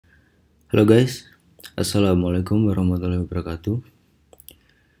Hello guys, Assalamualaikum warahmatullahi wabarakatuh.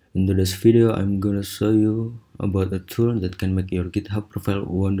 In today's video, I'm gonna show you about a tool that can make your GitHub profile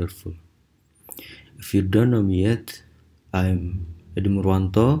wonderful. If you don't know me yet, I'm Edi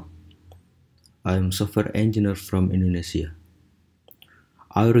Murwanto. I'm software engineer from Indonesia.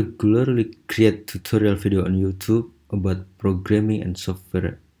 I regularly create tutorial video on YouTube about programming and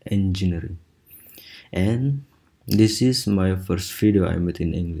software engineering. And this is my first video I made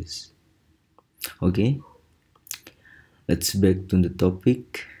in English. Okay, let's back to the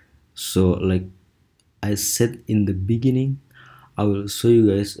topic. So like I said in the beginning, I will show you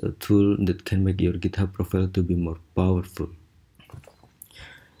guys a tool that can make your GitHub profile to be more powerful.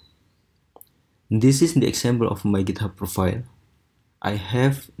 This is the example of my GitHub profile. I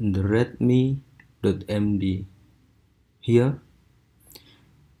have the readme.md here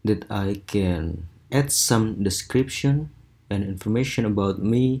that I can add some description and information about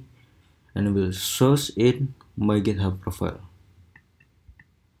me and will source in my GitHub profile.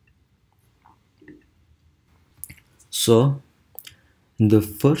 So the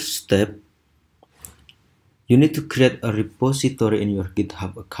first step, you need to create a repository in your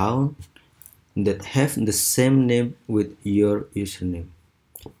GitHub account that have the same name with your username.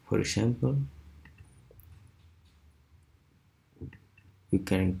 For example, you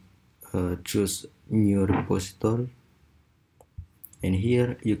can choose new repository, and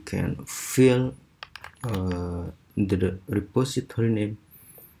here you can fill the repository name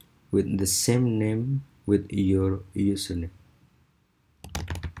with the same name with your username.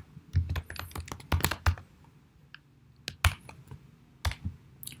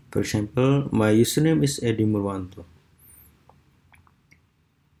 For example, my username is Edi Murwanto,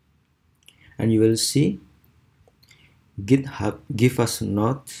 and you will see GitHub give us a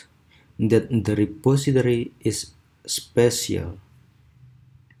note that the repository is special,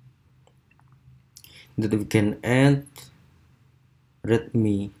 that we can add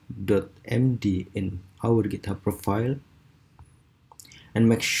readme.md in our GitHub profile and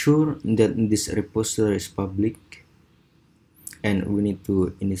make sure that this repository is public, and we need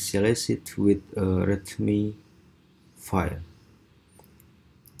to initialize it with a readme file.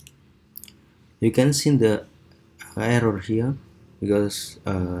 You can see the error here because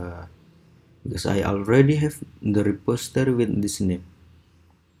I already have the repository with this name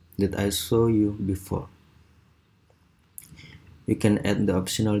that I saw you before. You can add the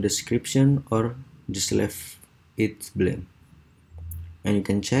optional description or just leave it blank, and you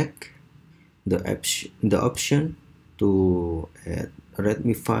can check the option to add a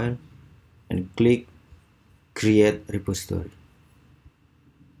readme file and click create repository.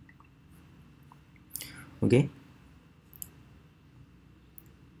 Okay,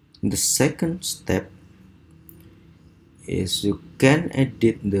 the second step is you can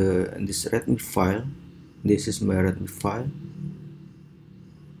edit this readme file. This is my readme file.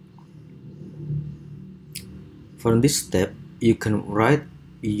 For this step, you can write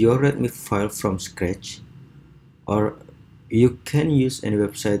your readme file from scratch, or you can use any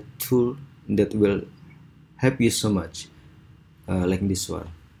website tool that will help you so much, like this one.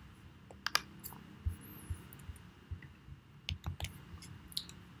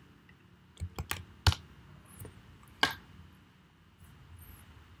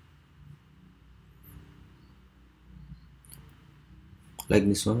 Like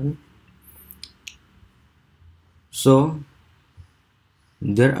this one. So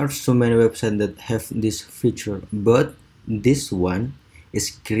there are so many websites that have this feature, but this one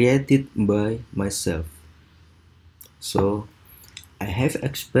is created by myself. So I have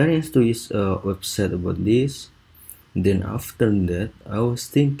experience to use a website about this. Then after that, I was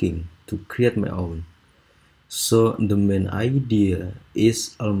thinking to create my own. So the main idea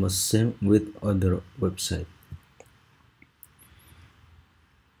is almost same with other website.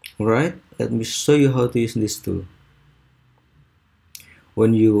 Alright, let me show you how to use this tool.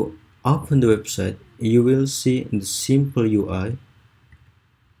 When you open the website, you will see the simple UI.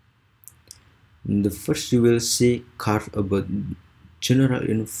 The first, you will see card about general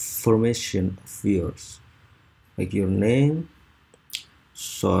information of yours, like your name,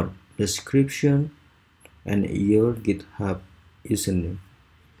 short description, and your GitHub username.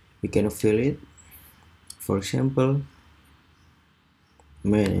 You can fill it. For example,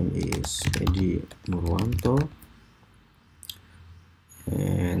 my name is Edi Murwanto,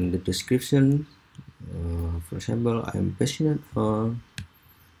 and the description, for example, I'm passionate on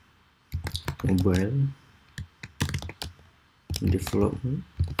mobile development,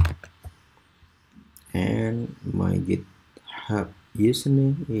 and my GitHub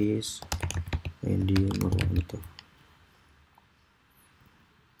username is Edi Murwanto.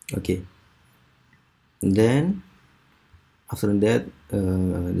 Okay, And then after that,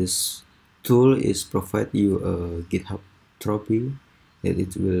 this tool is provide you a GitHub trophy that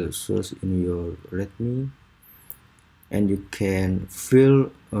it will source in your README, and you can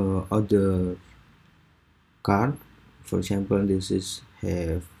fill other card. For example, this is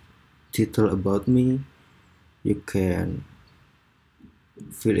have title about me. You can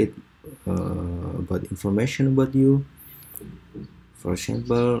fill it about information about you. For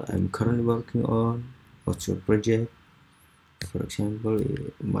example, I'm currently working on what's your project. For example,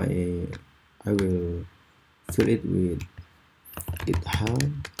 I will fill it with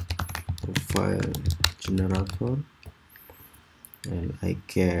GitHub profile generator, and I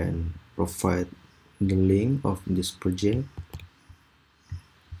can provide the link of this project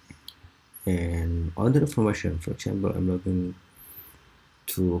and other information. For example, I'm looking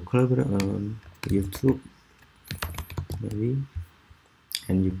to collaborate on YouTube maybe,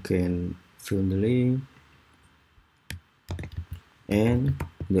 and you can fill the link and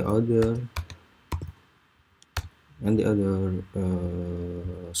the other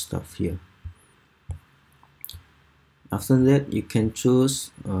stuff here. After that, you can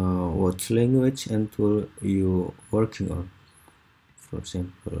choose what language and tool you working on. For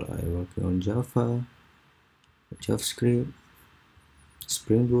example, I working on Java, JavaScript,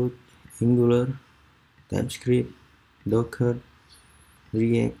 Spring Boot, Angular, TypeScript, Docker,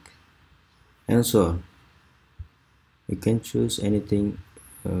 React, and so on. You can choose anything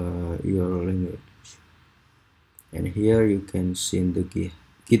your language. And here you can see in the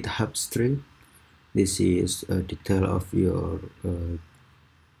GitHub stream. This is a detail of your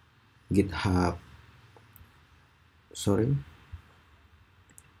GitHub. Sorry.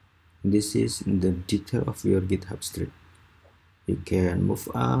 This is the detail of your GitHub stream. You can move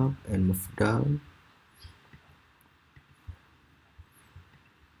up and move down.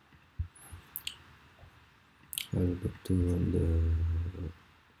 I'll go to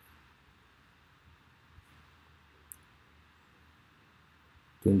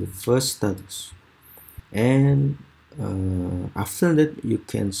the first status, and after that you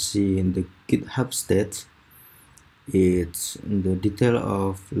can see in the GitHub stats it's the detail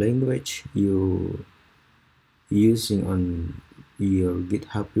of language you using on your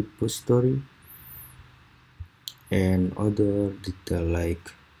GitHub repository and other detail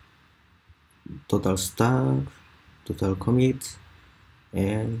like total staff, total commits,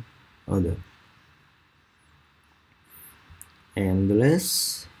 and other. And the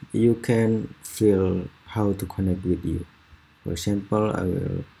last, you can fill how to connect with you. For example, I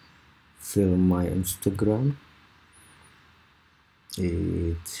will fill my Instagram.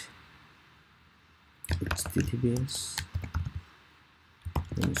 It's https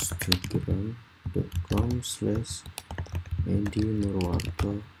instagram.com/Edi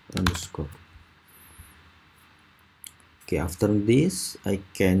Murwanto _ Okay, after this I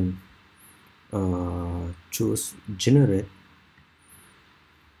can choose generate,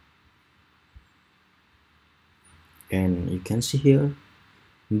 and you can see here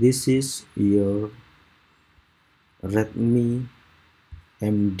this is your README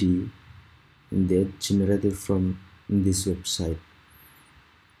MD that generated from this website.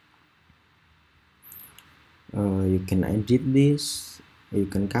 You can edit this, you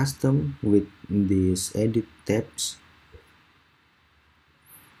can custom with these edit tabs.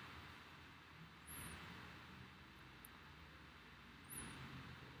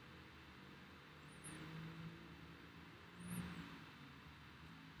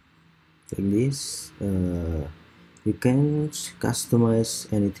 Like this, you can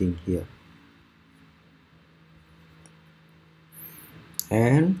customize anything here.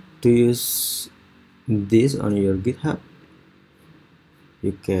 And to use this on your GitHub,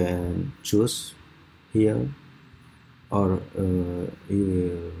 you can choose here, or you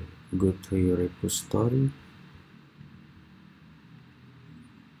will go to your repository.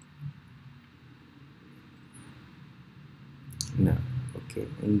 Now, okay,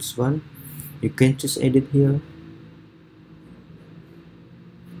 in this one, you can choose edit here.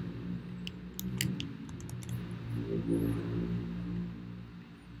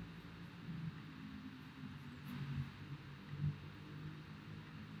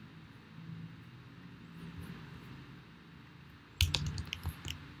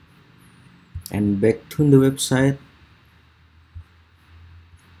 And back to the website.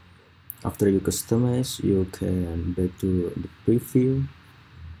 After you customize, you can back to the preview,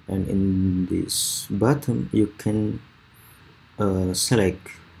 and in this button you can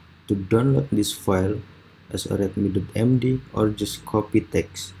select to download this file as a readme.md or just copy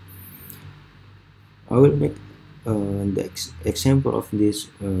text. I will make the example of this,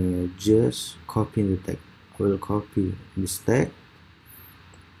 just copy the tag. I will copy this tag.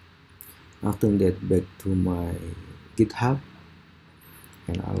 After that, back to my GitHub,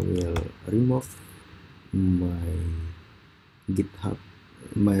 and I will remove my GitHub,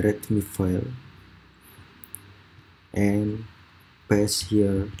 my readme file, and paste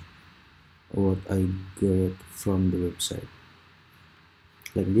here what I get from the website,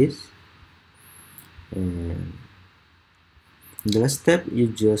 like this. And the last step, you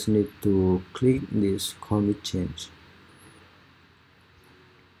just need to click this commit change.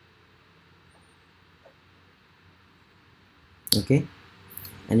 Okay,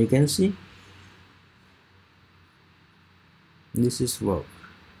 and you can see this is work.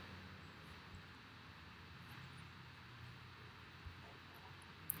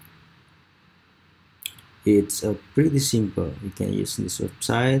 It's pretty simple. You can use this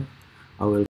website. I will